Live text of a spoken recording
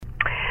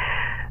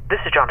This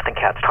is Jonathan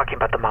Katz talking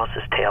about The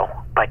Mouse's Tail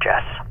by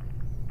Jess.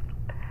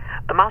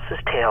 The Mouse's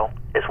Tail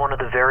is one of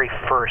the very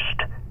first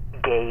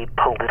gay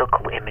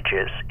political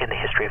images in the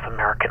history of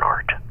American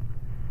art.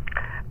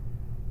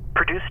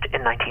 Produced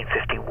in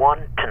 1951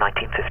 to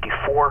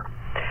 1954,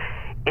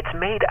 it's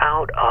made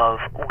out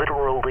of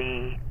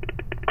literally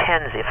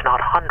tens, if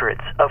not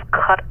hundreds, of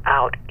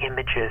cut-out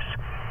images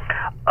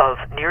of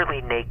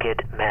nearly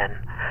naked men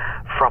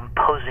from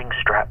posing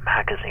strap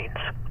magazines.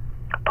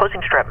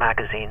 Posing strap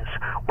magazines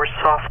were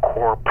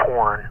softcore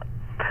porn,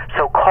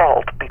 so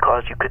called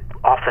because you could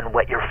often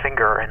wet your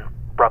finger and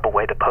rub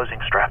away the posing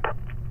strap.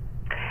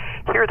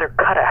 Here they're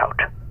cut out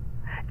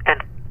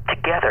and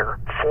together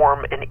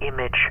form an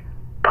image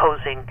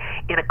posing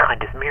in a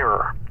kind of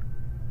mirror.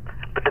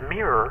 But the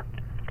mirror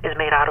is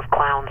made out of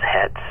clowns'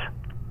 heads.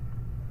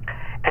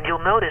 And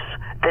you'll notice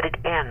that it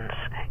ends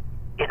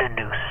in a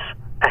noose,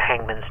 a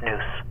hangman's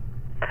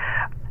noose.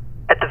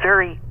 At the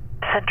very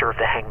center of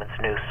the hangman's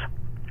noose,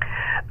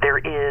 there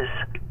is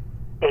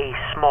a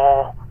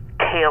small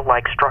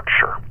tail-like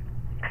structure,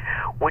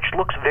 which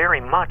looks very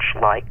much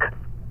like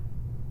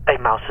a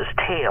mouse's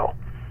tail.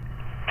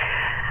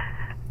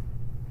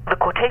 The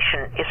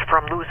quotation is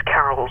from Lewis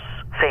Carroll's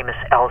famous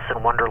Alice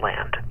in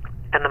Wonderland,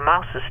 and the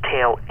mouse's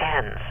tail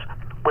ends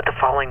with the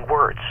following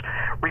words,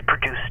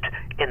 reproduced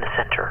in the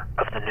center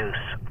of the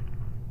noose.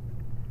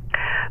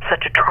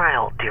 Such a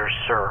trial, dear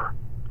sir,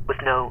 with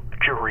no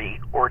jury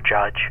or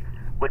judge,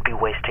 would be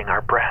wasting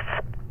our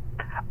breath.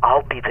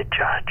 I'll be the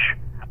judge,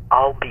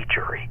 I'll be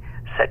jury,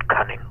 said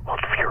cunning old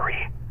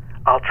Fury.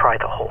 I'll try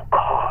the whole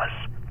cause,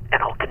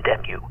 and I'll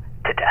condemn you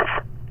to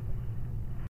death.